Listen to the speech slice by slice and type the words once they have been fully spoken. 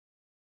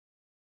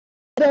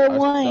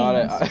I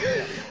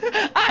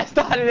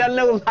started a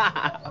new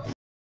live.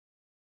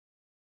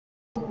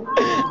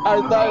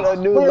 I started a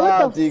new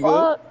live,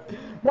 Tiga.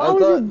 Why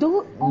would you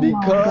do it? Oh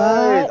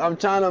because I'm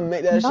trying to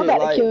make that shit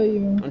like. Kill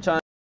you. I'm trying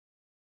to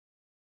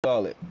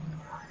call it.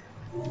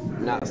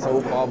 Not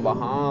so far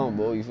behind,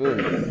 bro. You feel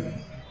me?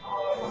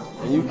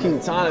 And you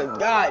keep trying to.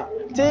 God,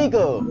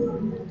 Tiga.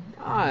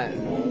 God,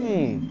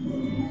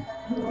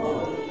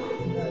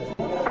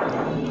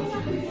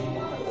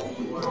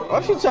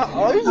 you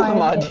talking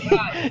about?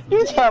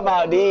 You talking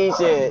about these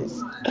shits?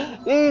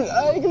 These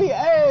ugly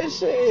ass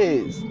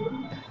shits.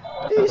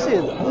 This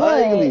shit's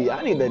ugly.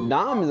 I need the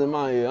diamonds in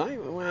my ear. I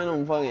ain't wearing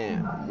them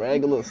fucking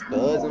regular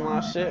studs in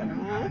my shit,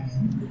 man.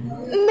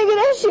 Nigga,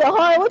 that shit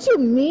hard. What you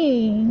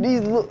mean?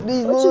 These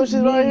little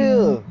shit right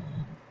here.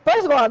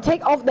 First of all,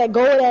 take off that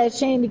gold ass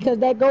chain because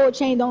that gold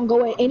chain don't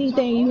go with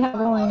anything you have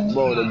on.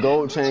 Bro, the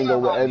gold chain go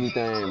with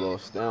everything, bro.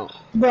 Stamp.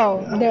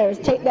 Bro,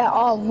 take that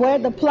off. Wear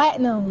the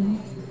platinum.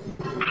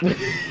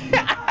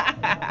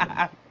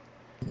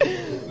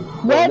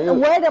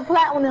 Wear the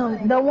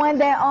platinum. The one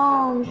that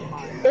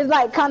is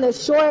like kind of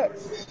short.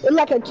 It's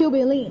like a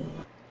Cuban link.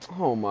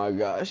 Oh my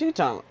god, she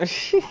trying. Bro,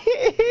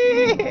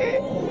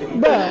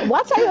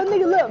 watch how your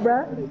nigga look,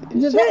 bro.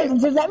 Just let me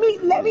do it.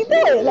 Let me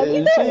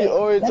do it. She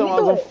always talking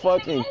about some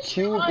fucking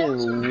Cuban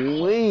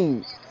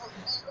link.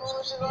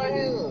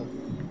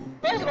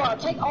 First of all,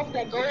 take off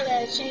that gold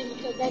ass chain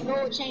because that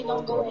gold chain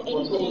don't go with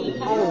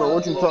anything. I don't know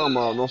what you talking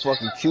about. No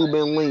fucking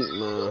Cuban link,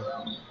 man.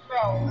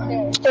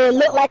 It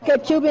look like a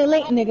Cuban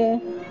link,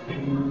 nigga.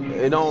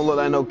 It don't look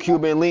like no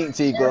Cuban link,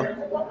 Tika.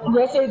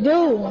 Yes, it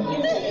do.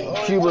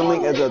 Cuban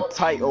link is a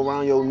tight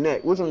around your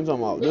neck. Which one you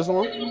talking about? This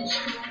one?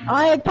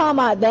 I ain't talking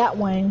about that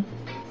one.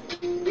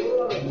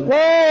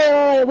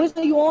 Wait, which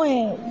one you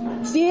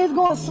on? See, it's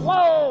going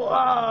slow.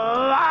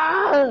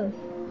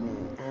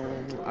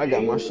 I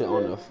got my shit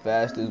on the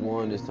fastest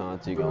one this time,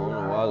 Tika. I don't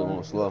know why I was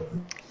going slow.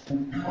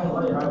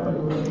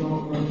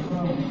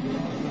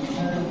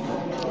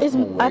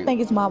 I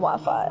think it's my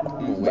Wi-Fi. I'm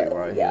gonna wait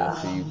right here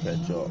until you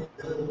catch up.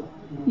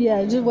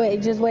 Yeah, just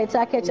wait till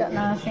I catch up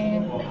now,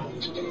 Sam.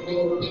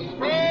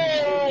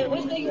 Hey,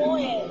 which thing you on?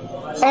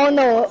 Oh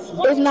no,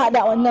 it's not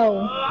that one,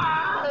 no.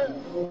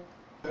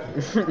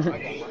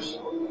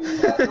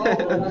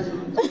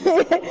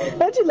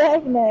 What you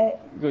laughing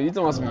at? Good, you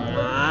talking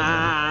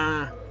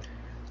about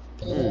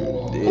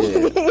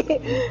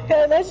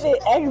Cause that shit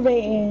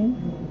aggravating.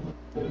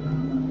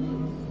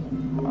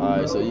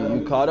 Alright, so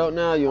you caught up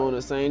now? You on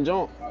the same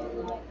jump?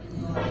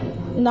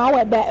 No, I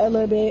went back a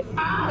little bit.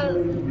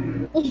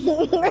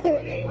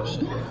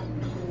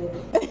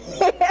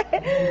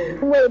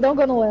 Wait, don't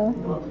go nowhere.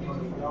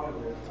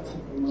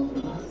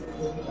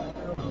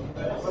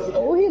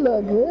 Oh, he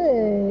look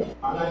good.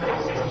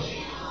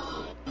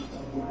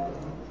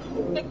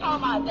 They call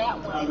about that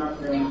one.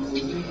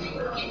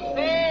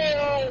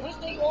 Hey, which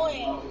thing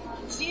going?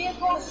 See it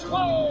go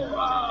slow.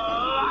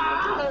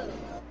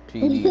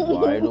 PD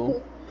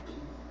Vital.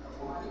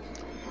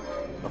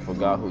 I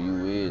forgot who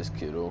you is,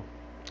 kiddo.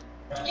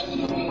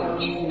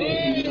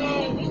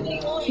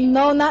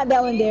 No, not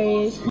that one,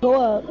 Darius. Go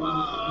up.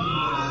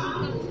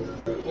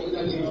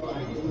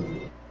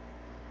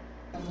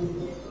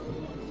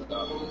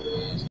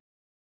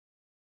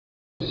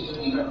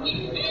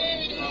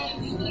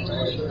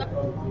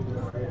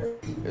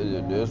 Is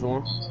it this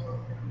one?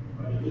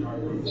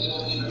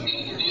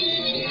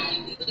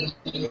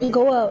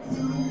 Go up.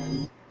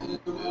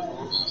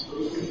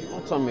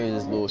 Don't tell me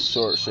this little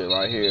short shit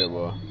right here,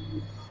 bro.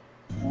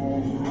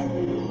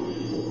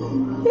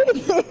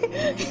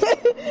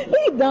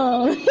 He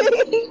dumb.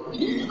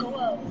 Go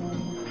up.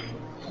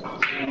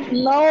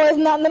 No, it's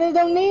not none of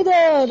them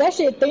neither. That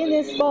shit thin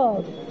as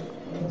fuck.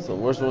 So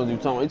which one you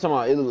talking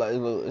about? You talking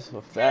about it's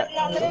a fat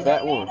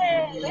one.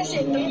 That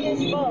shit thin as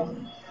fuck.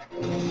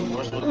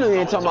 You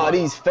ain't talking about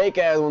these fake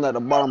ass ones at the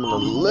bottom of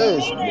the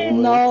list, boy.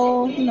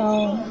 No.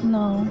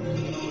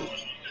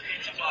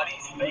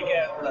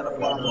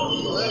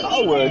 I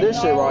wear this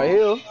shit right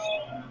here.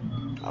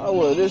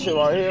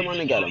 My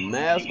nigga got a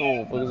mask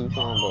on. What is he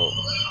talking about?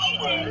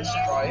 I wear this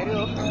shit right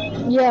here.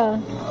 Yeah.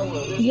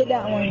 Get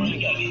that one.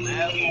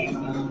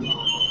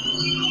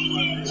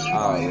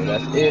 Alright, well,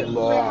 that's it,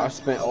 bro. I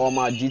spent all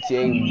my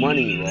GTA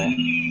money, bro.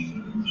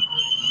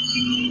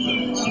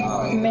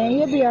 Man,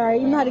 you'll be alright.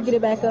 You know how to get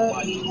it back up.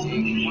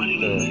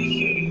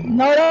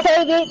 No, don't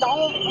save it.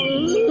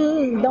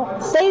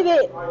 Don't save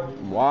it.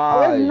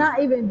 Why? I was not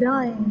even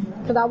done.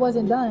 Because I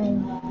wasn't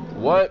done.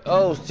 What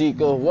else,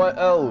 Chica? What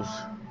else?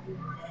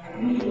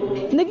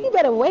 Nigga, you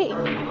better wait.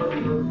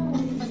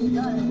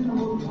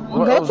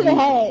 Go to the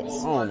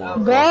hats. Oh my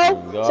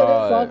God. Go to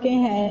the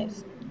fucking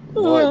hats.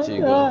 What,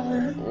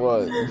 Chica?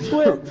 What?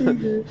 What, Chica?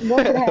 Go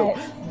to the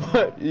hats.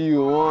 What do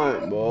you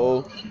want,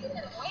 bro?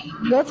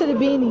 Go to the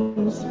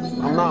beanies.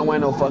 I'm not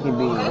wearing no fucking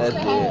beanies. That's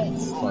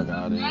it. Fuck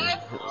out of here.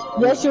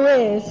 Yes, you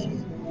is.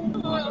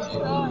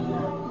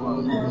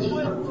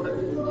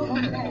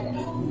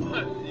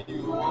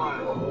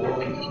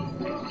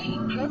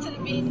 Go to the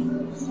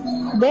beaches.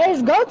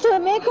 There's go to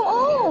it, man. Come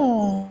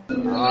on.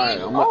 Alright,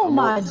 Oh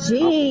my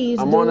jeez,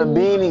 I'm on the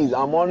beanies.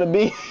 I'm on the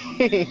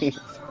beanies.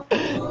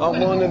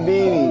 I'm on the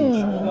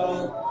beanies.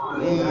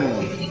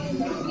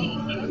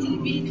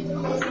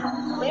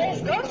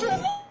 There's go to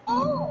it.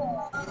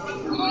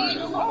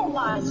 Oh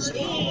my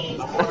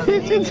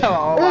jeez. She talking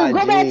about, oh my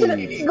Go back to the.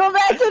 Go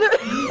back to the.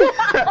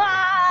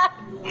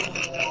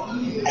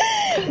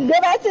 Go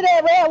back to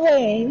that red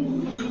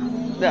one.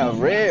 That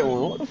red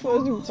one? What the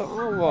fuck is you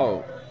talking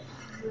about?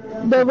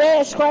 The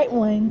red stripe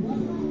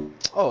one.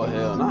 Oh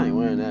hell, no, I ain't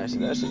wearing that shit.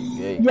 That shit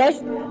gay.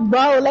 Yes,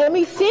 bro. Let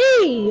me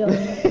see.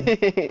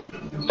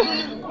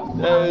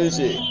 That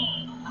shit.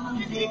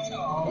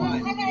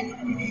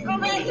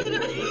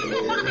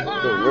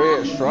 The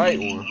red stripe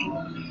one.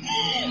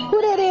 Who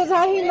that is?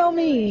 How he know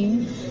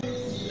me?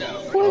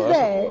 Who is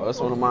that? That's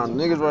one of my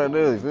niggas right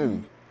there. You feel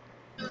me?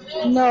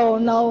 No.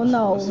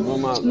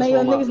 Man,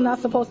 your niggas not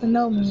supposed to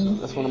know me.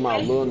 That's one of my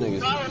little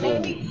niggas. You feel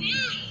me?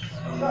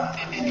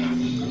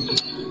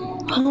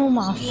 Oh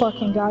my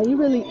fucking god, you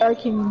really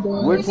irking me,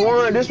 dude. Which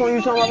one? This one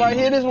you talking about right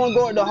here? This one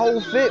go at the whole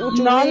fit? What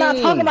you mean? No, I'm not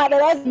talking about that.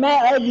 That's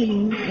mad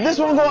ugly. This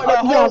one go at the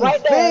whole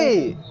right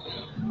fit.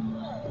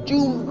 What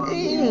you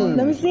mean?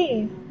 Let me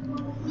see.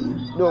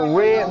 The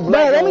red,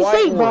 black, and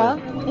white one.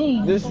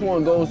 Bro. This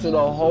one goes to the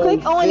whole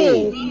Click on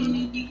fit. it.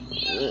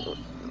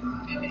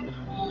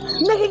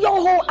 Nigga, your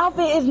whole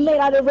outfit is made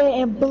out of red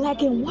and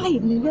black and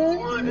white, nigga.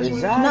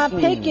 Exactly. Not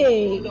pick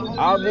it.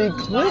 I'll be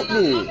clicked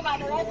it.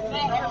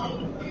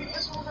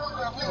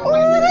 Oh,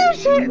 that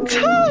shit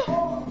tough.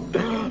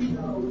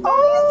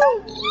 Oh, you're so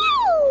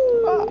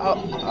cute.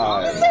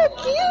 Alright. You're so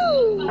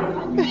cute.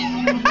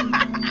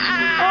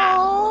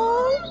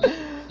 Oh,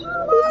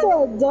 you're so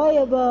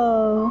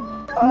adorable.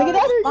 Nigga,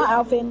 that's my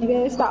outfit,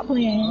 nigga. Stop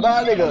playing.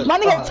 My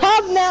nigga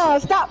tough now.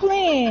 Stop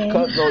playing.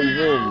 Cut though, you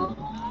feel me?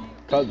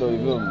 Cut though, you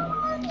feel me?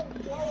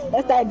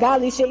 That's that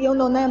godly shit. You don't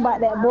know nothing about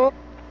that, boy.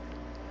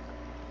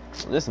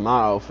 This is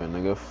my outfit,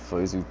 nigga.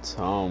 Fuck is you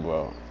talking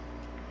about?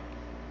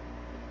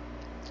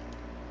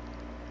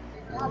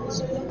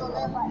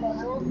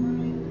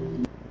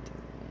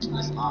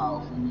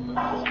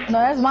 No,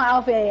 that's my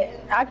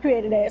outfit. I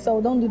created that, so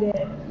don't do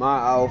that. My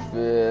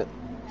outfit.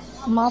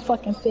 My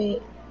fucking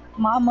fit.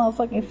 My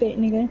motherfucking fit,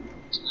 nigga.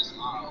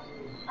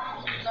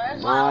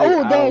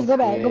 Oh, there's go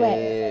back.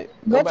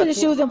 Go to the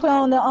shoes and put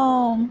on the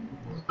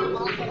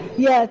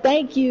Yeah,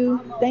 thank you.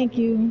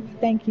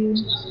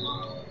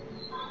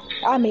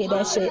 I made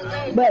that shit.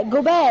 But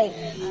go back.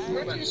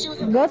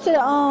 Go to the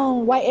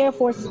white Air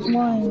Force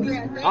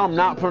One. I'm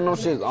not putting no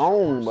shit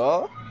on,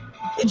 bro.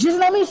 Just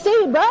let me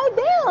see, bro.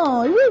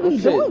 Damn, you really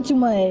be doing too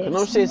much.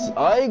 No shit's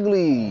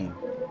ugly.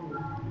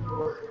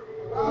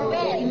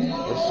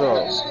 What's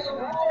up?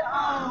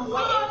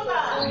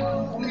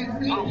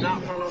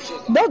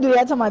 Don't do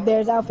that to my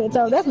dad's outfit,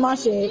 so that's my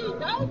shit.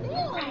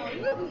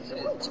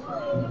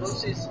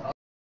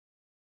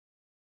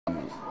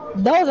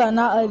 Those are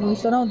not ugly,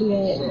 so don't do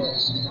that.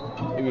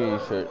 Give me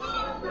these shirts.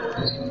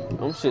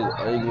 Them shit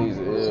ugly as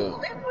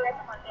hell.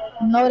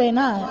 No, they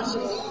not.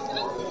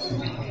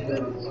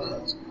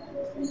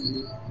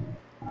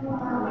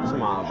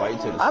 Somebody invite you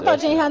to the I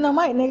thought you ain't had no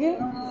mic, nigga.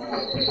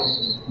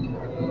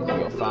 You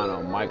gonna find a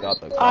mic out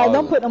the car. Alright,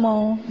 don't put them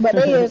on. But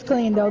they is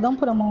clean though. Don't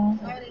put them on.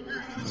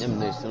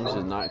 Them shit's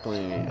not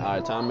clean.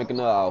 Alright, time to make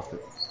another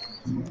outfit.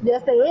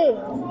 Yes, they is.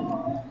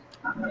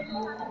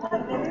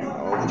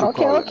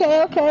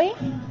 Okay.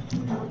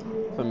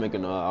 For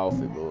making another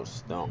outfit, go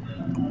stomp.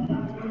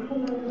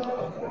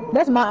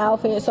 That's my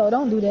outfit, so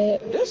don't do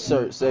that. This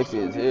shirt sexy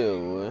as hell,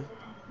 boy.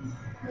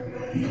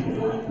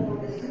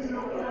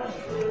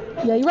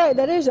 Yeah, you're right.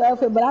 That is your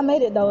outfit, but I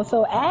made it though.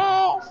 So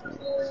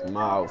It's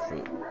my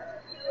outfit.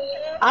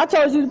 I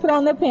told you to put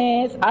on the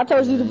pants. I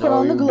told you to put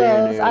on the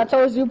gloves. I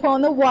told you to put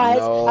on the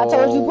whites. I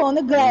told you to put on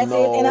the glasses,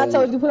 and I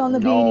told you to put on the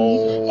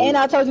beanie, and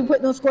I told you to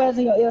put them squares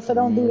in your ear. So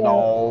don't do that.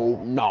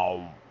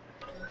 No.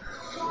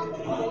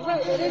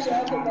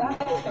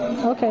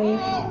 Okay.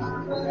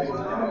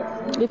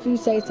 If you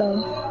say so.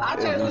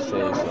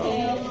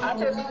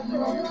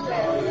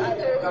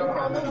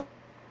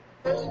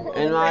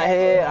 In my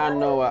head, I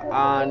know what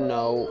I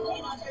know.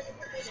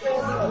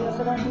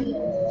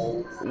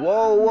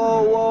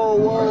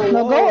 Whoa.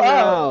 No, go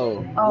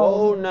up.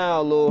 Whoa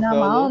now, little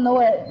fella. I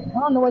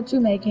don't know what you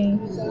making.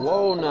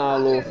 Whoa now,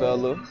 little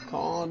fella.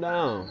 Calm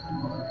down.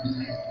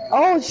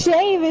 Oh, she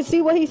ain't even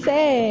see what he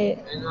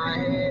said.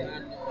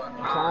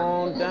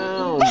 Calm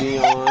down,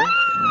 Dion.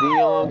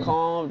 Dion,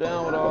 calm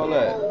down with all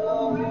that.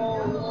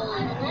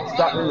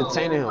 Stop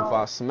entertaining him if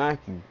I smack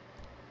you.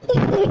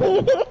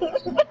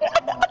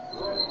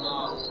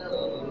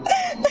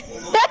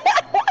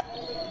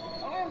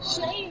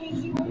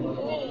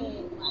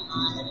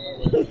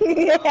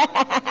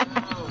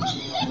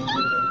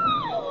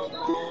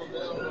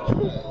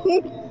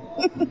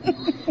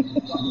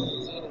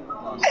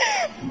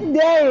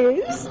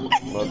 Darius.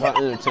 But if I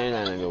entertain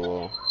that nigga,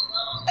 well.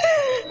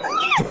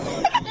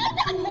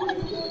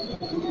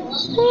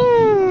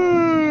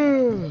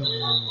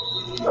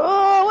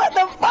 Oh, what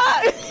the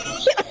fuck?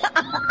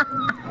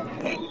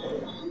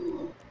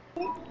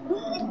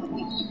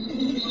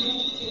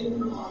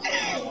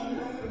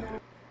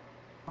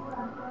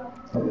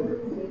 Bro,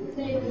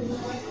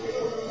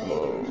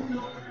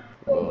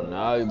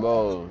 now you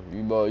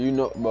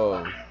know,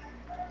 bro.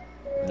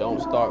 Don't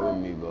start with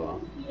me,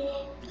 bro.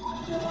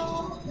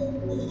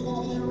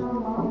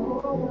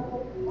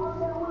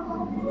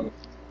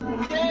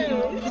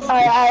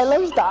 Alright,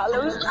 let me stop. Nah,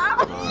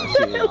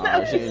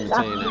 she entertaining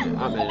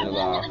that. I'm ending the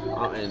live.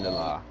 I'm ending the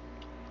live.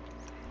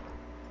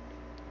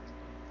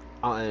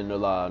 I'm ending the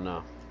live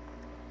now.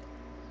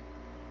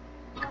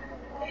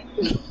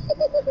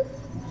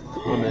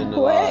 I'm ending the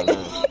live now.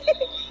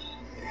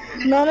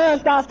 No,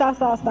 stop.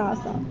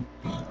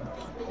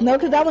 No,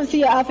 because I want to see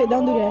your outfit.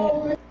 Don't do that.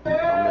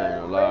 I'm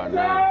ending the live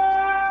now.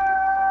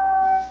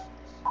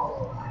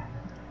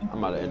 I'm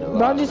about to end the live.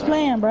 Bro, I'm just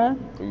playing, bro.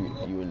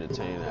 You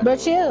entertain that. Bro,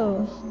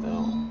 chill.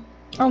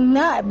 I'm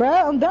not, bro.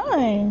 I'm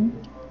done.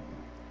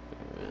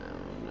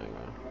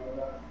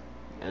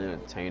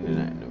 Entertaining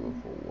that nigga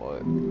for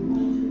what?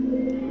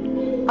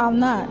 I'm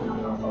not.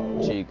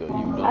 Chica, you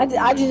don't.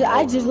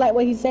 I just like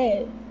what he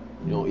said.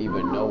 You don't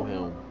even know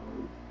him.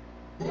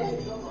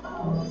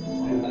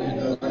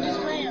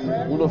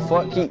 Who the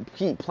fuck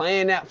keep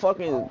playing that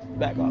fucking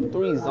back up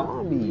 3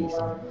 zombies?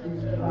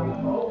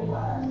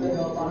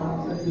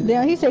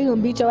 Damn, he said he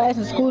gonna beat your ass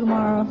in school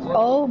tomorrow.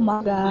 Oh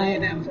my god. You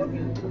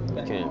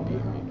can't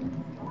beat me.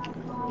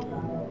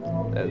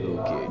 That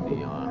little kid,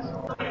 Dion.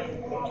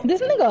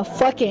 This nigga a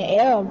fucking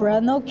L, bro.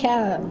 No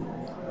cap.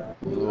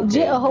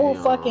 Get a whole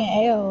Dion. fucking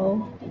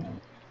L.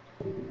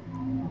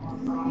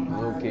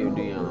 Little kid,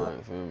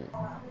 Dion. Feel me?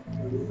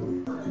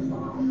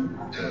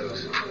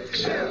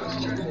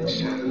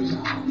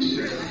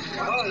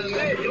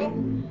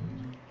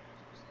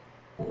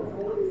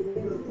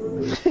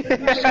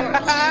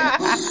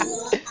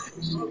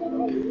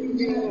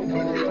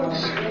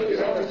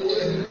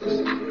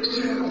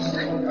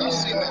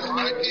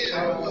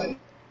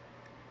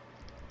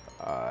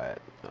 Alright,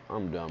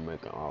 I'm done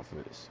making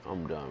offense.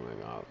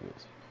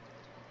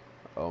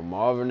 Oh,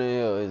 Marvin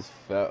Hill is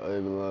fat ugly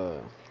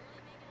love.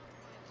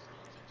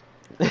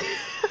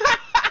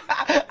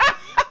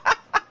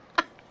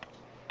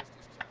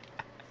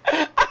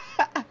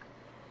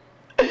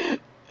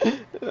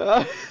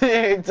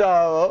 Ain't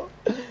talking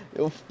about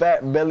your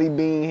fat belly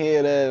bean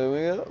head ass,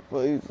 nigga.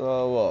 What you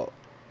talking about?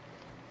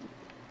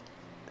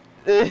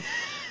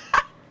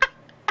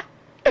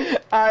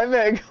 Alright,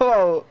 man, come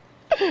on.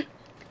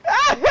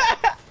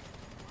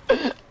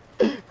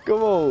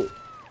 Come on.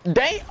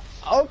 Damn.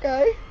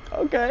 Okay.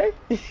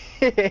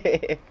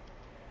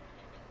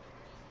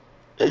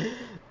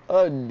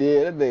 Oh,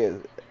 dear.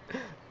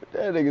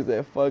 That nigga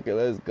said, fuck it,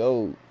 let's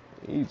go.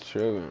 He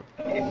tripping.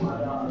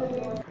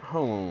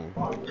 Hold on.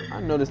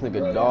 I know this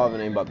nigga Darvin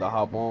ain't about to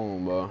hop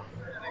on, bro.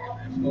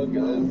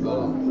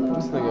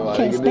 This nigga about to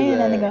Can't get stand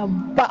that his ass.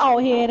 nigga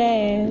bald head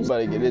ass. He about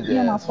to get his He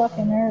on my ass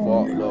fucking nerves.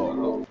 fucked up.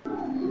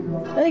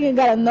 That nigga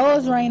got a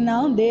nose ring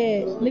now. I'm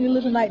dead. Nigga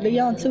looking like the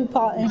young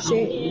Tupac and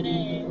shit.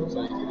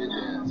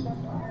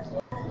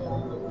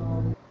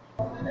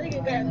 That nigga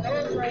got a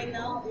nose ring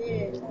now. I'm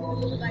dead.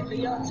 Looking like the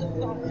young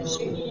Tupac and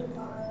shit.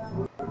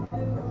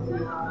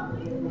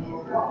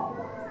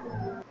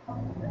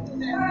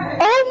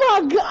 Oh my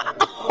god!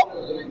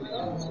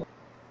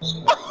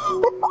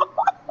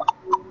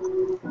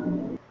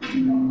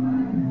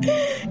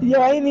 Yo,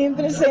 I ain't even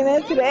gonna say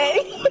that today.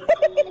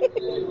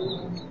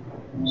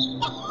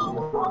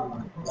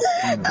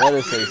 You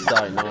better say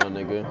sight now,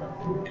 nigga.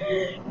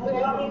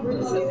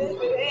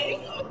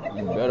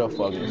 You better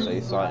fucking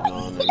say sight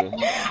now, nigga.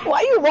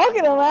 Why you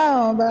walking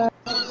around, bro?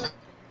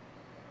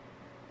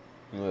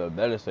 You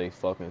better say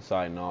fucking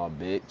sight now,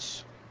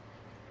 bitch.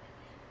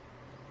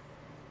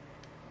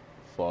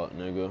 Fuck,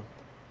 nigga.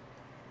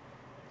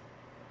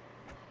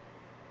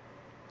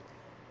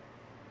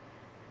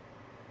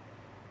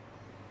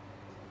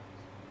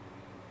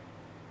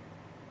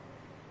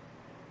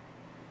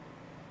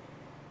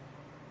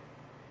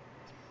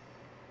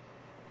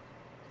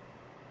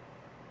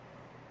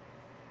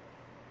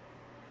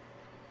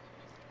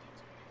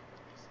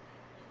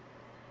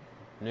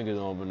 Niggas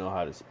don't even know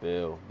how to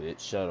spell, bitch.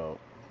 Shut up.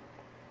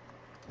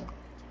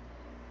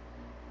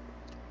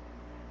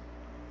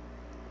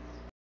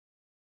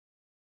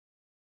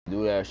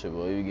 Do that shit,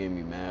 bro. You get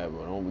me mad,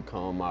 bro. Don't be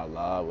calling my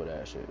live with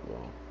that shit,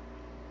 bro.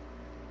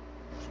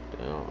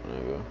 Damn,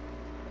 nigga.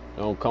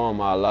 Don't come on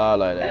my live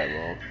like that,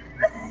 bro.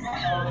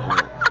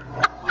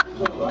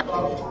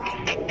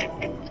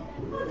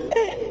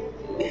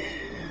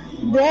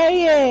 There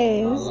he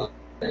is.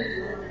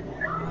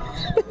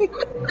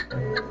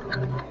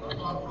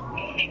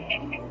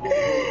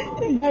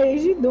 Hey,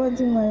 she doing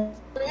too much.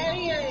 There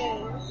he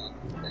is.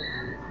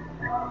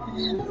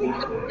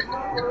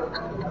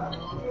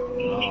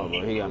 Nah, bro,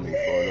 he got me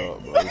fucked up,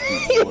 bro. He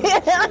keep doing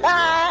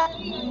that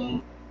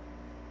shit.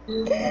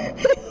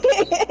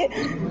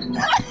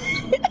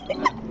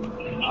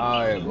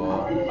 Alright, bro.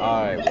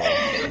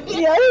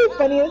 Yeah, he's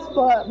funny as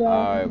fuck, bro.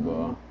 Alright,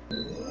 bro.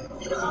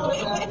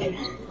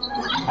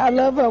 I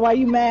love her. Why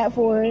you mad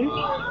for her?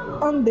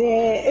 I'm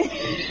dead.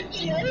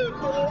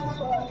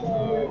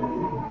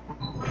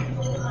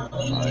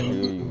 I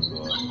hear you,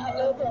 bro. I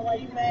love feel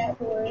like you mad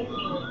for it.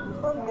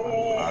 I'm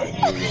dead. I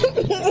hear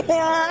you, bro.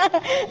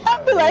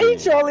 I feel like he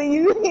trolling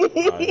you.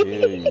 I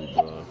hear you,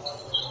 bro.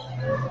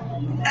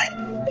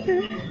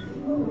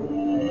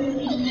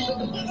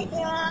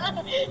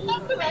 I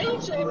feel like he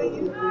trolling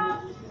you.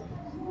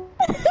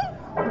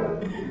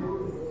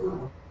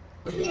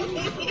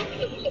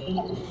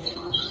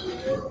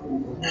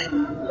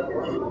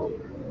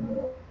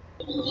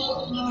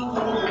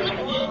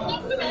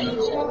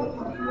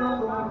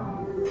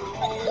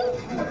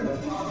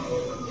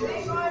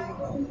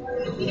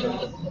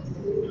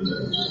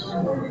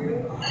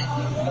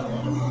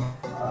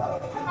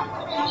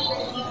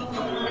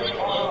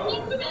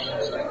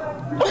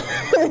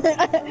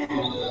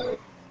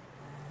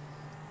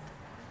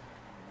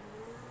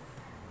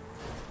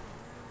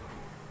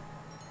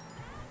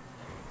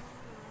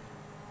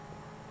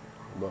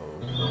 Bro,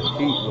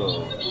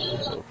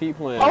 keep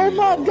playing Oh me,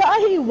 my bro. god,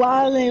 he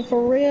wildin'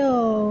 for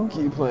real.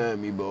 Keep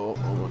playing me, bro.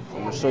 I'm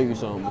gonna show you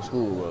something in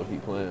school, bro.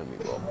 Keep playing me,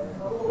 bro.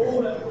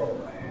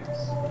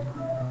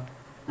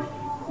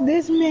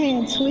 This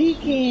man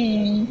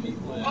tweaking. Keep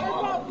playing Oh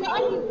me, my god,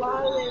 he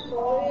wildin'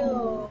 for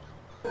real.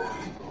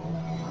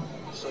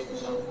 show you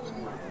something in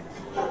school.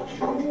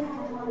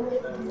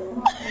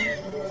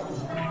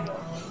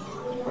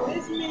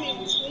 This man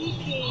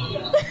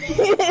tweaking.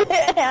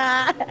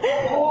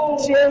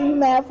 Jill, you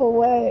mad for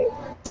what?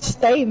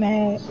 Stay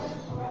mad.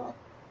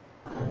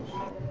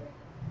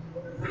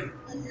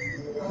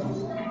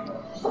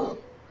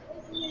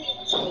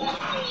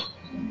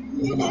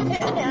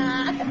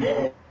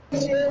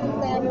 Jill, you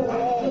mad for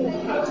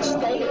what?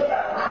 Stay mad.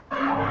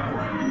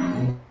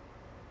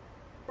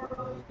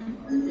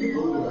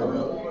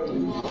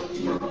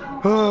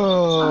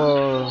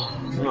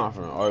 I'm not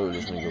finna argue with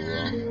this nigga, bro.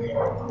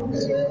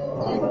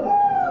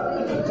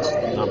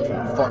 I'm not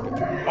finna fucking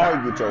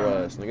argue with your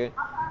ass, nigga.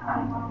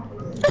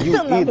 You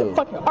I'm not either. gonna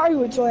fucking argue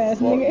with your ass,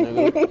 Fuck,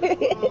 nigga.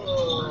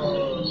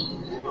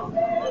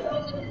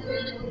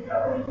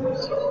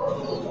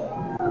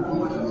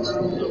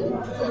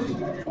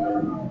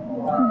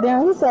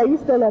 Damn, he said you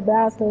still a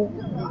bastard.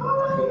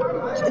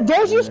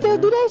 Don't you still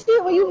do that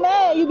shit when you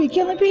mad? You be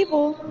killing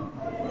people?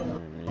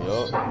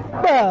 Yup.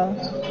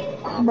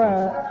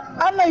 Bruh.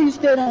 I know you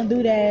still don't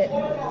do that.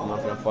 I'm not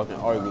finna fucking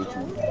argue with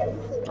you.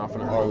 I'm not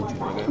finna argue with you,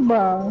 nigga.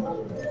 Bruh.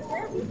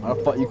 How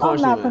the fuck you I'm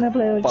punch not me, finna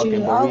play with fucking you.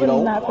 burrito? I'm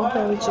really not finna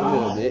play with you.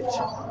 Come here, bitch.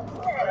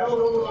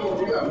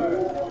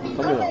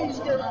 Come here.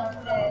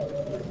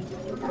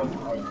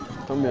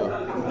 Come here.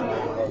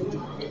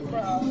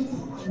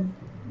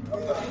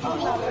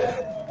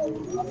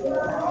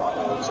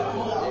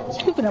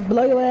 You finna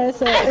blow your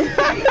ass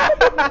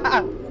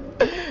up.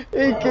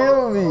 He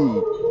killed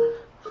me.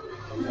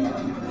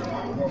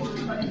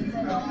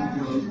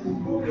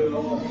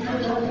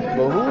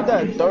 But who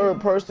that third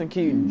person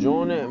keep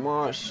joining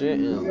my shit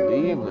and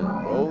leaving,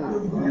 bro?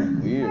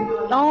 Weird.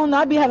 I don't know,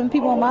 I be having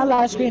people on my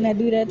live screen that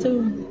do that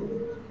too.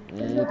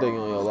 You think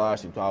on your live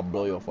stream, so I'll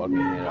blow your fucking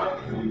head out.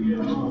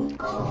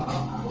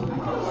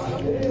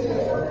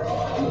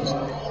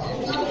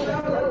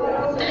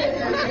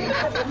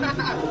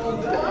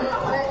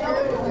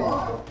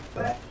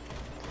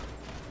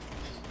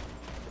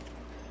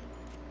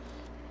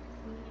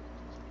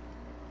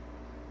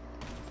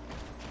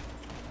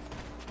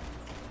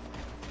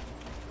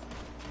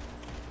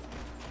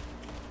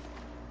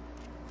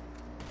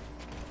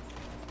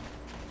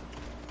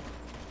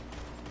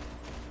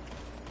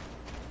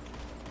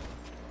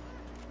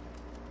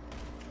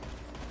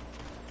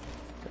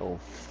 Oh,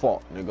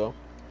 fuck, nigga.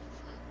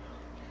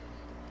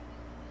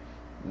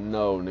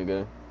 No,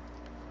 nigga.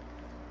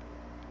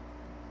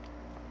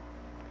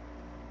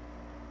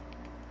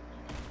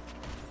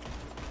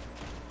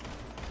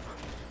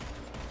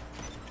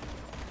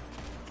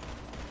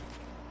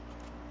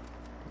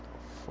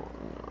 Fuck,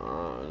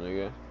 nah,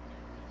 nigga.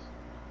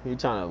 He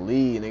trying to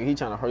lead, nigga. He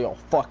trying to hurry your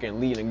fucking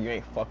lead, nigga. You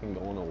ain't fucking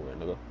going nowhere,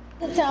 nigga.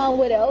 Down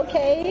with it,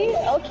 okay,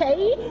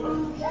 okay.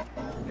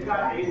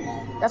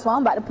 That's what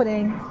I'm about to put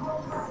in.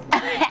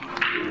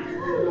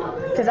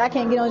 Cause I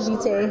can't get on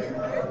GTA.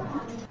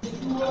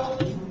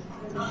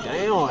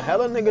 Damn,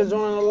 hella niggas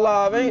joining the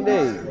live, ain't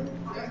they?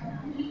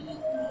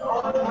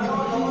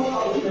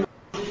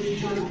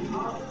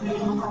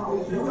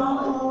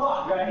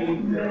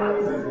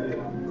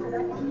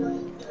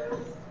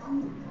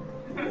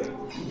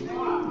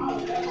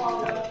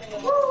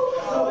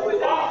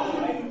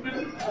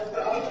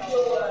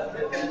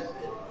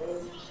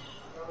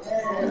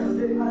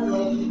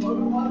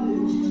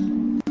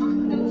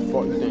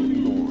 Fuck you think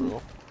you doing,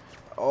 nigga?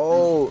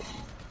 Oh,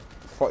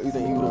 fuck you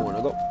think you doing,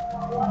 nigga?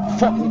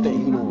 Fuck you think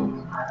you doing?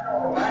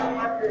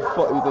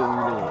 Fuck you think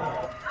you doing?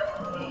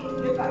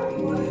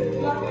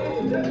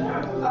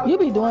 You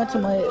be doing too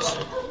much.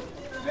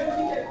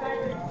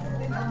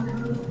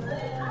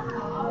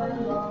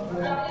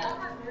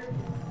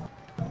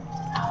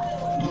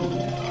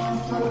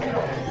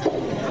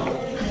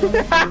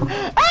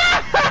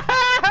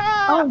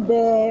 I'm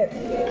dead.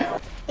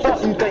 Fuck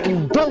you think you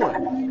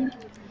doing?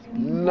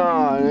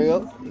 Nah, nigga.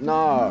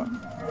 Nah.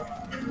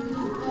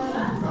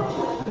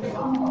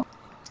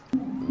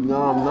 No,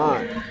 I'm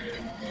not.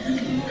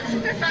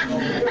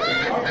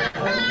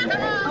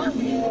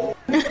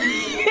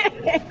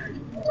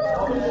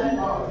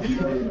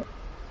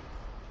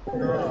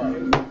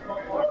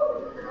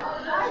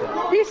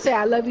 He said,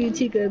 "I love you,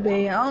 Chica,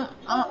 babe.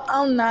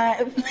 I'm not,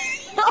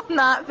 I'm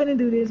not finna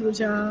do this with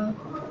y'all."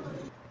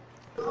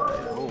 I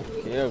don't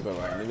care, cause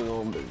like niggas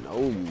don't know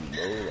you,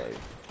 bro. Like,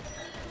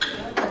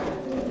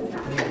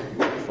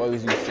 what the fuck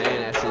is you saying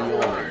that shit you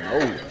don't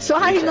know? So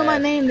how you know my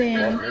name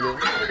then?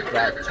 Fuck,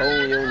 I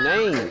told your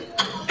name.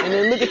 And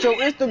then look at your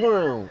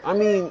Instagram. I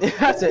mean,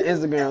 I said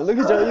Instagram. Look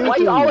at your YouTube. Why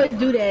you always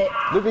do that?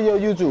 Look at your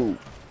YouTube.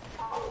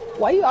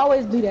 Why you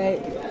always do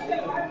that?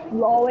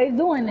 You always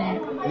doing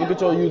that. Look at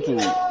your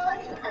YouTube.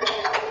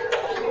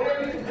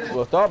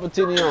 Well, start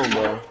pretending on,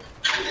 bro.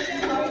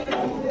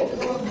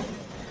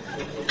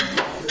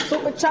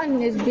 Super trying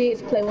this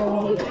bitch play with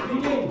me.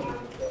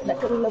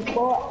 Like a little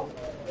boy.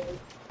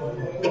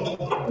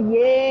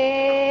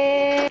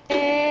 Yes,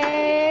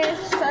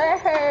 sir.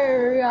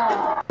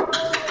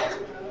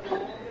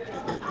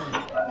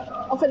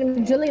 I'm finna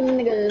be jilling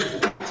niggas.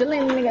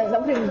 Jilling niggas.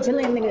 I'm finna be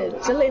jilling niggas.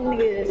 Jilling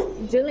niggas.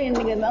 Jilling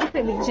niggas. I'm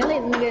finna be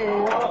jilling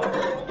niggas.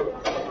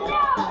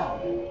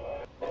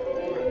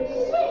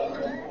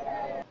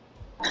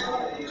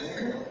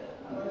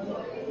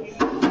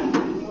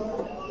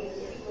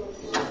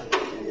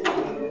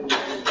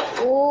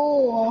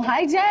 Oh,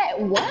 hi Jack.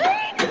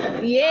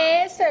 What?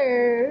 Yes,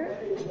 sir.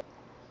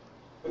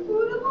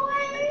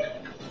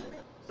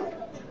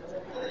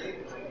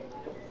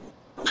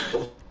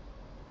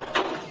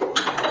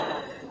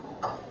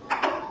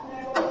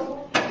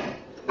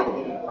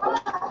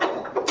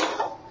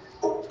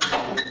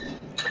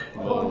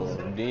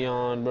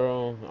 Dion,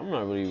 bro, I'm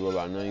not really worried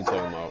about nothing you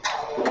talking about.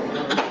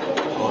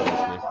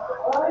 Honestly.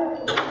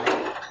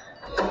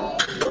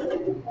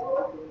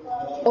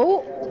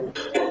 Oh.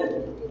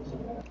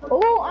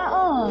 Oh,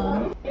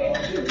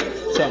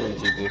 Tell him,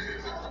 Chica.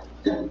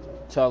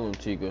 Tell him,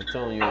 Chica.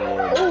 Tell him you ain't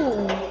worried about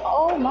him.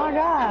 Oh my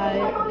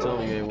God. Tell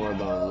him you ain't worried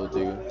about him, little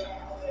Chica.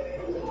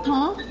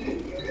 Huh?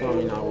 Tell him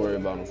you're not worried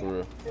about him for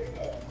real.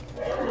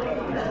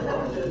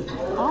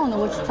 I don't know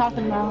what you're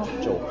talking about.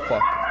 Get your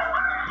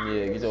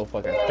get your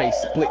fucking face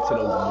split to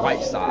the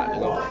right side,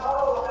 nigga.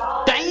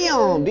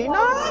 Damn,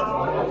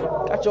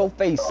 D9! Got your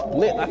face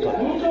split like a...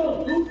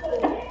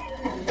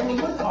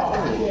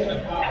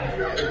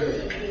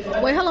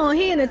 Wait, hold on,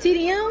 he in the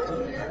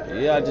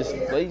TDM? Yeah, I just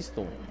placed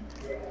him.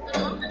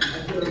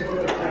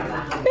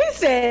 He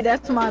said,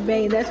 that's my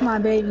baby, that's my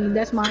baby,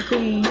 that's my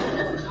queen.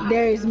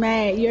 There's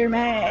mad, you're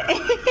mad.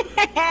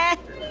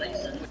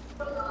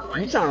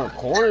 You trying to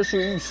corner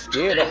shoot, you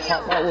scared to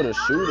pop out with a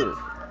shooter.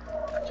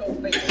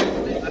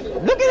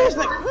 Look at this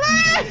nigga.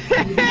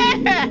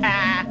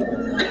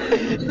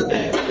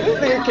 This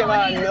nigga came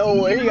out of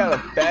nowhere. He got a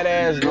fat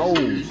ass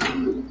nose.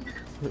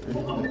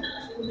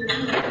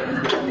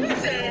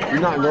 You're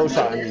not go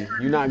shotting me.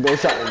 You're not go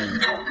shotting me.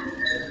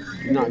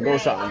 You're not go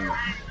shotting me.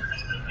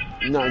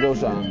 You're not go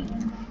shotting me.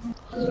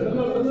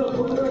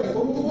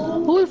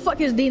 Who the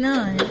fuck is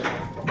D9?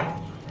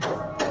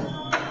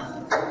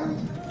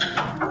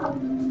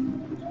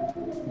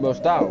 Bro,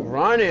 stop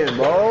running,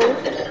 bro.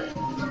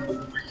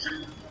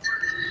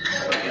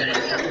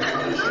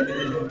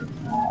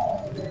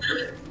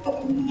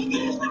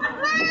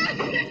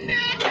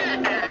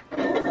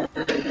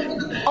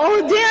 Oh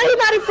damn, he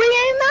not a free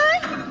aim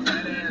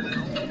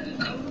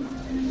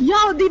 9? Yo,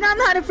 D9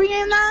 not a free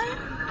aim 9?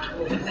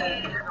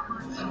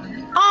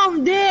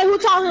 I'm dead. Who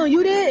taught him?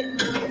 You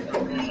did?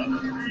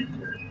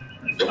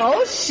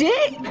 Oh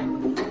shit.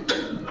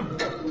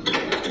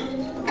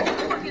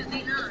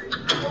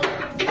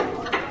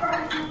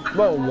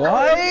 But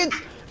what?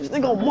 This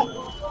nigga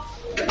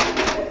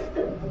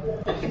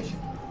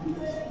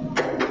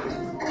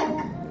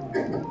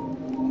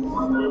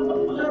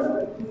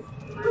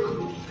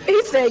He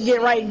said,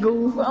 get right,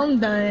 goof. I'm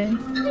done.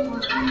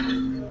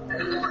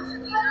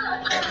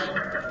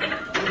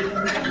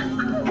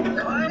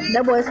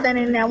 That boy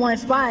standing in that one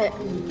spot.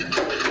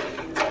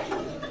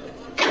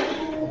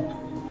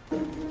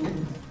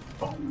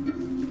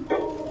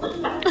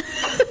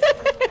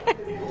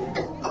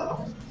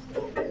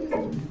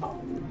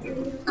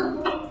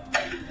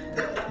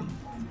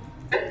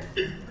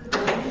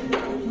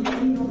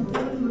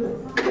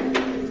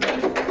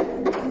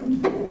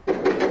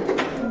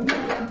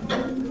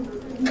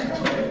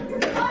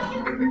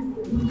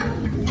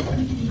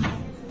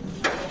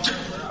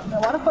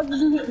 Why the fuck did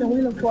you hit the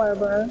wheel for,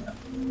 bro?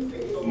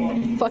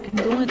 Fucking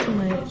doing too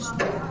much.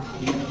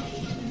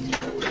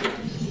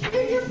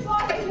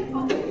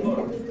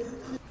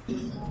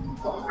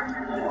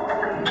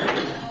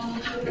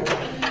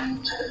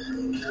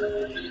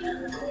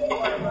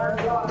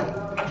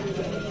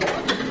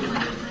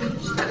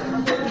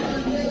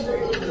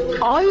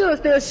 Oh, you were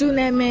still shooting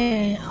that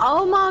man.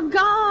 Oh my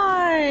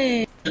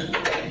god.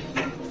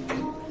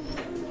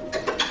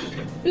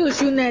 You were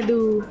shooting that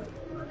dude.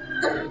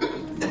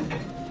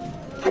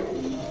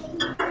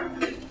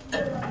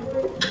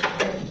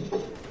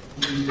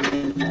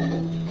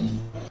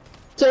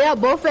 So y'all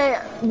both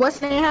at what's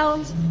their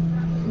house?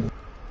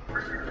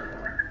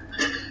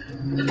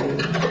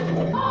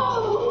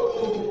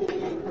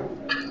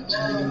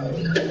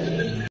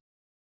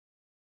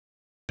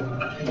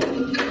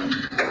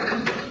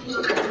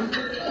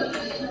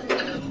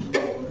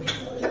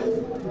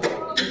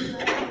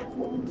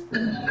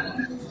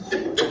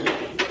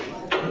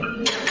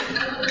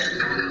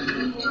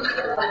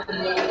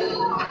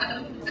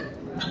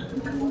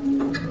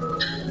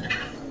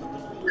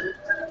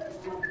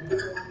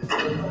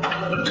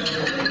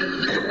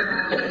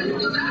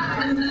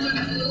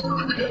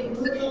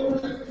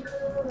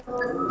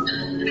 Who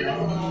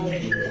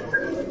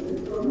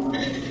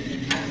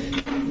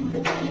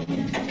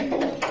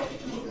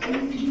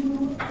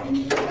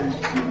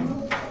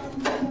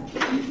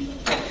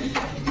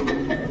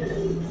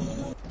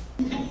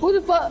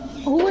the fuck?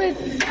 Who is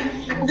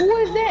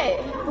that?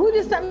 Who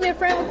just sent me a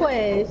friend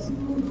request?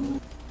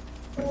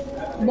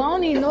 But I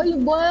don't even know you,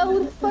 boy.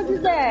 Who the fuck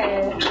is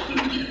that?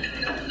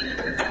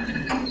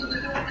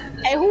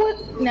 Hey, who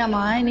is? Never mind.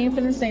 I ain't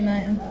even finna say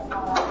nothing.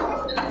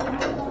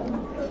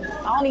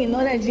 I don't even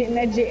know that jit and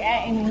that jit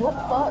acting me. What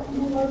the fuck?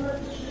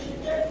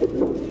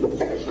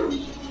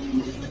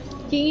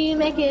 Can you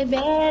make it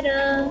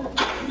better?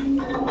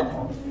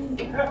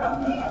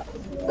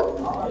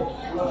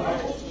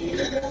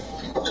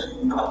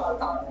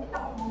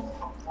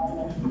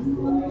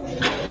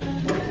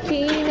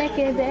 Can you make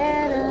it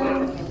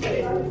better?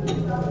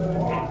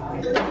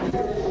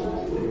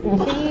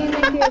 Can you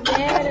make it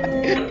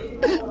better?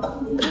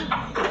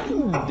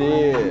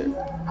 Dead.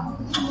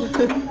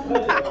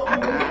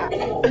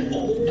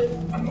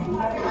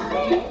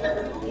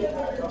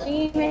 Can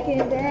you make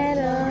it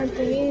better?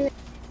 Can you...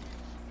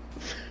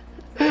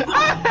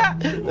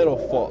 Little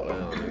fuck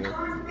now, nigga.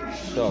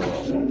 Shut up.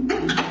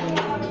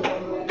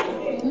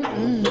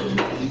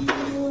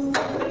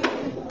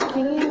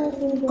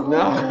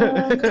 No.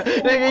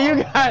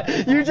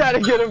 Nigga, you try to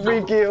get a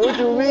free kill. What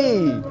you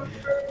mean?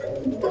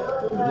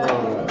 No, I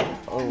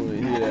don't want to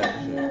hear that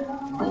shit.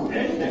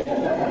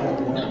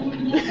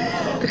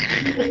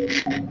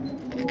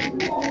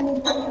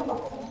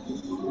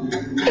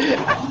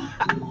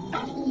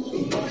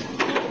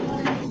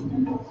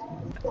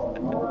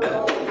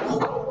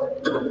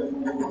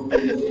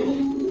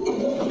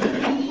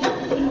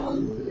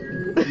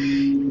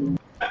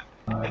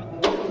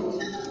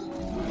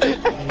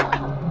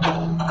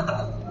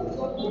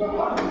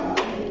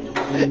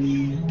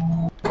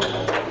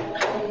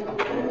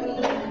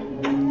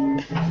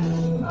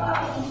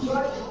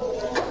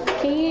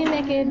 Can you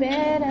make it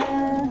better?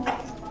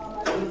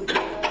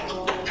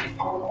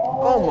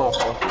 Oh my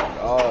fucking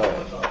god.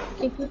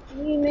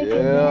 Can you make it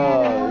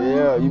better?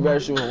 Yeah, you better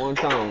shoot him one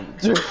time.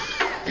 He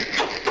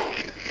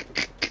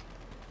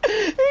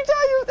tried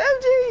to use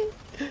MG.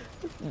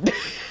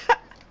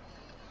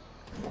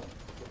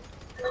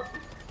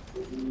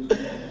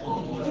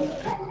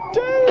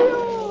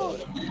 Damn.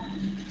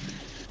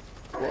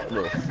 What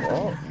the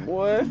fuck,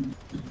 boy?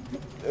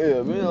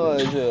 Yeah, me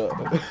like shit.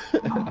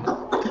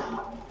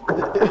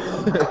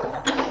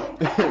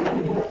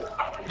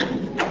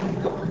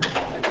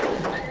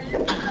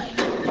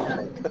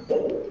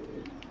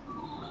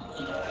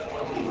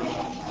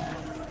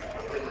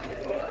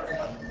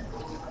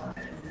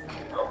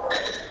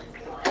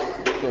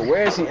 So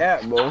where is he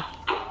at, bro?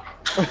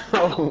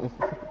 Oh.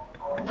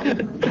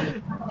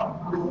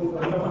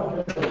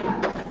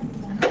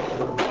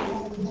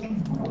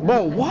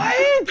 But what?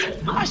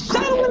 I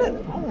shot him in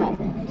it. Oh.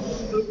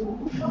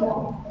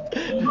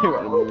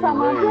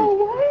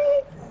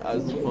 I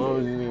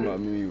promise you about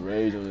me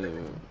rage on it.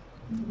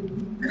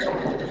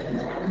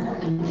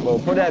 Bro,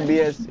 put that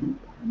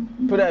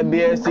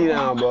BSC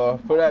down, bro.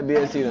 Put that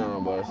BSC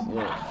down, bro.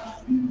 No.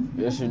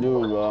 Yes you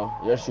do, bro.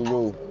 Yes you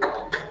do.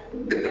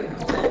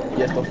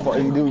 Yes the fuck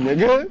you do,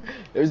 nigga.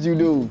 Yes you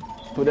do.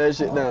 Put that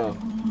shit down.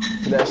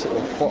 Put that shit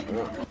the fuck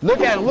down.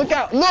 Look at him, look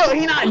out. Look,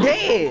 he not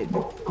dead.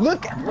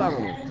 Look at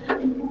him.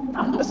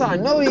 That's how I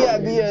know he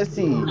got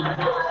BSC.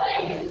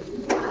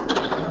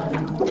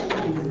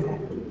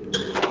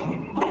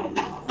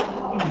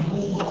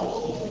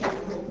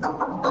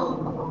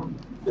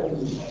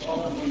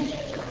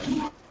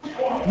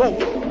 Bro,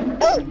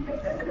 oh!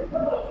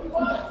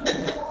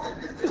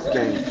 This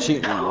game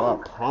cheating, bro. I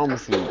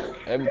promise you.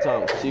 Every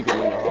time she can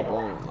wanna hop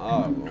on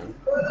live, bro.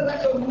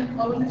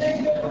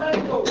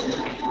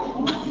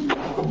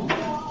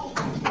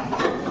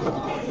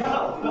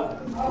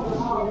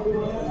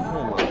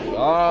 Oh my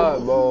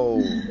god,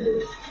 bro.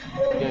 This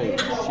game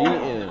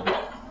cheating.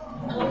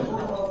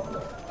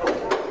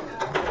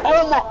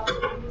 Oh my!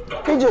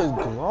 He just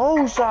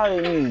glow shot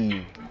at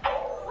me.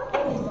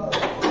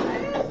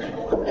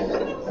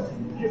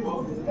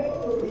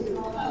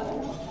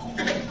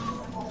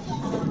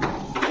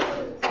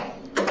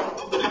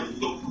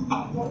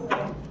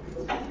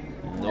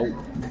 Nope.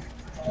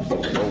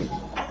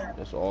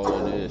 That's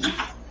all it is.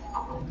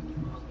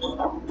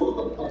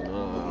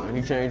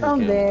 He changed his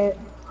camera. Dead.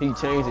 He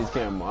changed his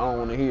camera. I don't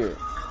want to hear it.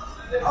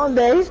 I'm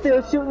dead. He's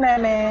still shooting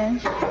that man.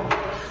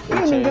 He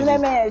didn't even give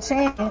that man a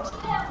chance.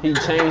 He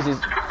changed his...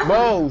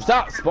 Bro,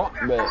 stop spot.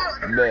 Bet.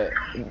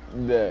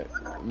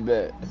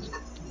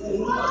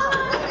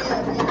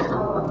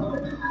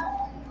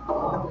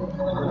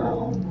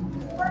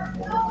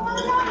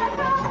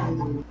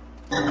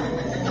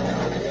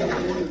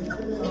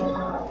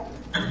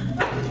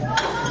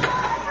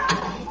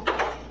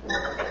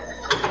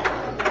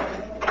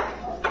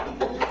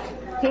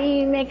 Can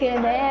you make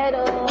it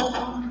better?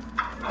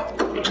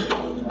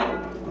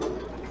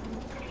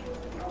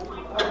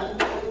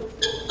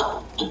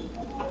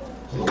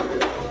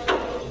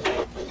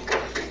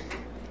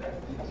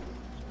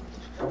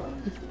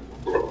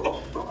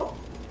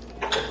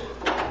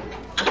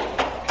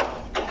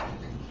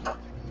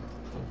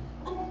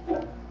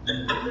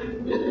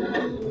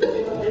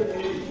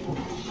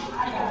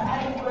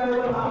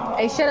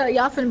 Hey, shut up.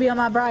 Y'all finna be on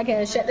my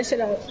broadcast. Shut the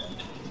shit up.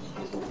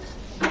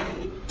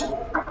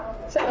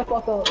 Shut the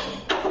fuck up.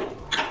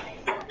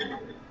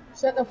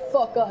 Shut the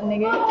fuck up,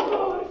 nigga.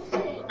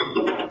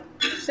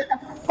 Shut the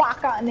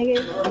fuck up, nigga.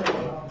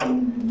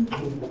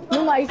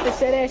 You might used to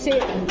say that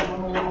shit.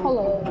 Hold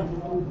up.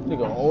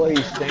 Nigga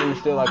always standing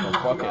still like a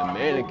fucking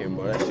mannequin,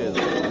 bro. That shit is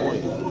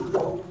annoying.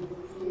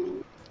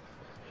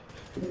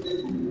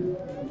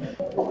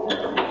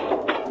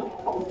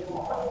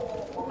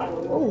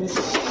 Oh,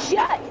 shit.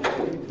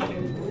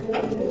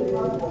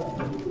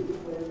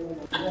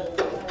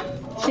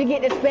 She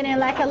get to spinning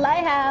like a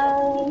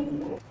lighthouse.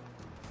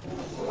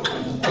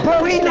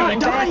 Bro, he not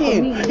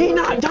dying. He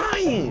not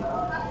dying.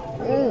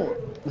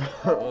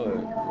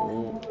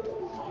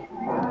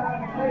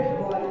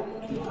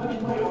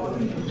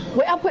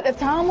 Wait, I put the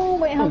time on?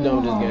 Wait, how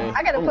long?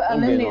 I gotta put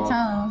unlimited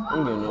time.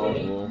 I'm getting off,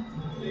 bro.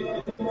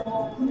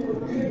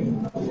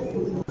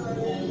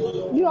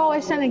 You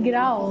always trying to get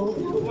out.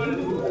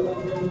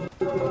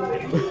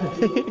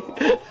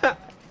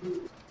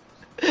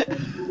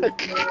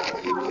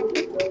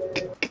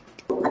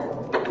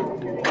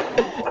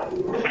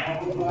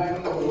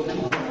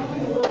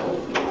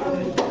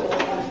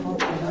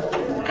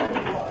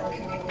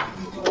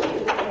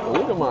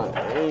 Look at my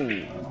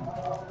aim.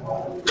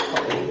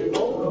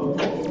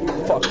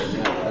 Fucking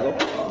hell,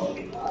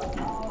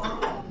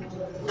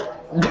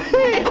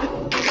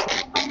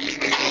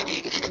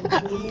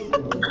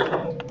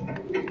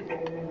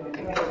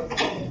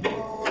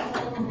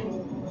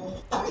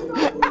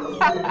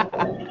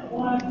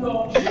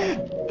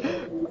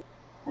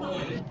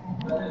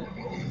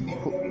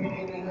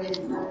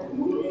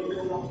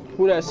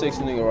 Who that 6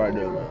 nigga right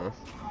there, man?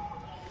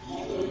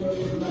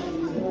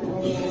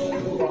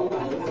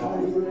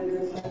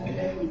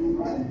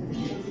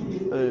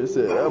 I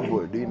said that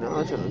boy D now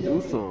I'm trying to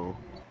do something.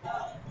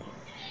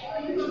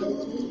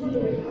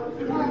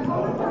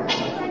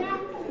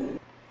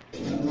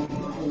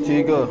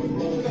 Chica.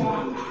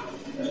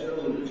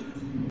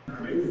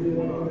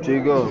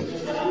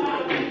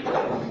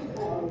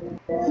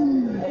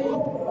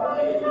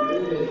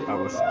 I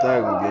was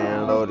stuck again,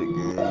 loaded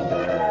again.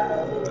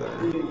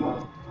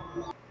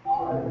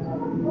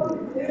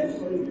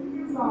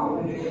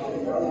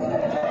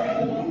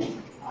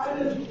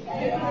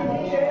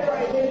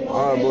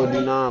 Alright, boy,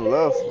 D9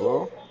 left,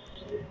 bro.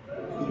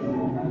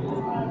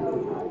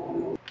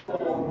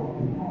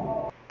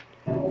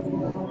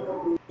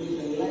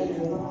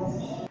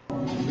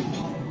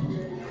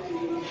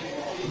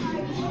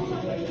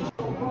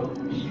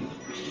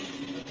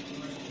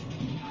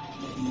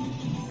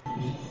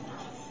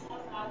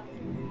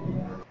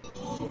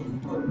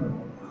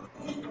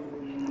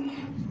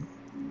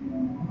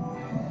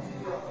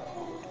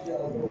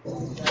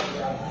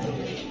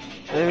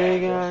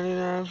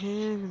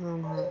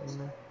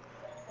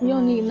 You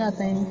don't need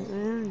nothing.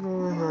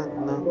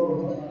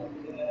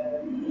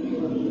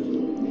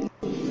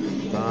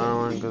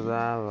 Cause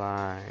I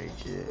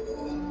like it.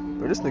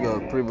 But this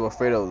nigga was pretty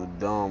afraid of the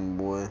dumb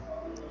boy.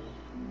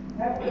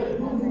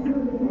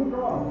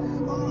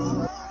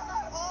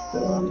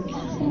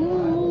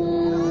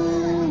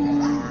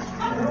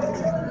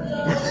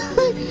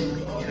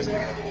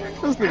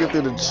 This nigga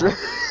through the trap.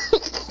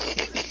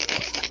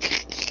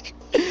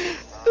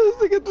 This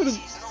nigga through the.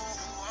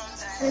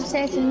 You're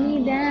chasing me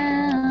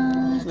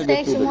down.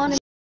 Chasing one.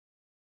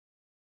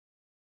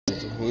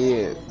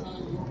 Head.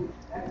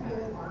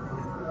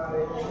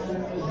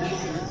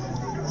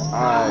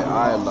 Alright,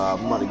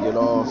 I'm about to get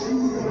off. I'm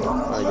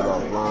about to get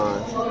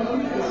offline.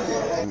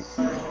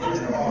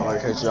 I'm gonna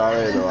catch y'all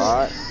later,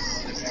 alright?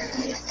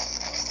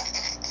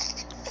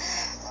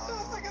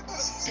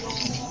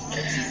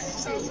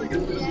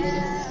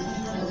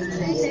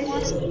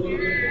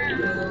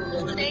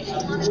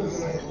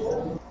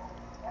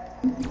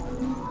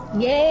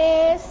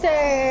 Yes,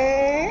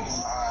 sir.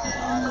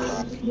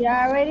 You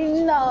already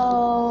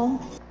know.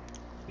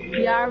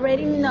 You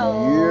already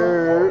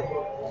know.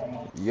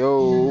 Yeah.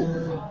 Yo.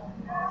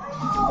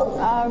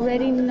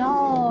 Already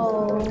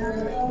know.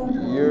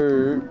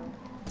 Yeah.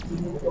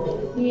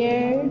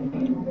 Yeah.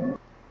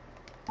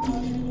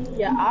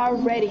 You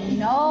already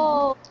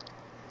know.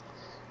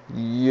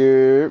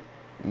 Yeah.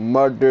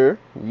 Mother.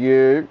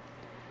 Yeah.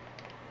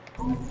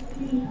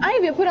 I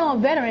ain't even put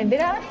on veteran,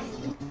 did I?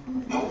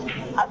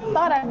 I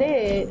thought I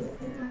did.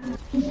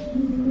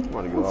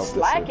 I'm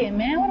slacking,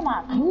 man. What am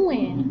I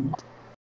doing?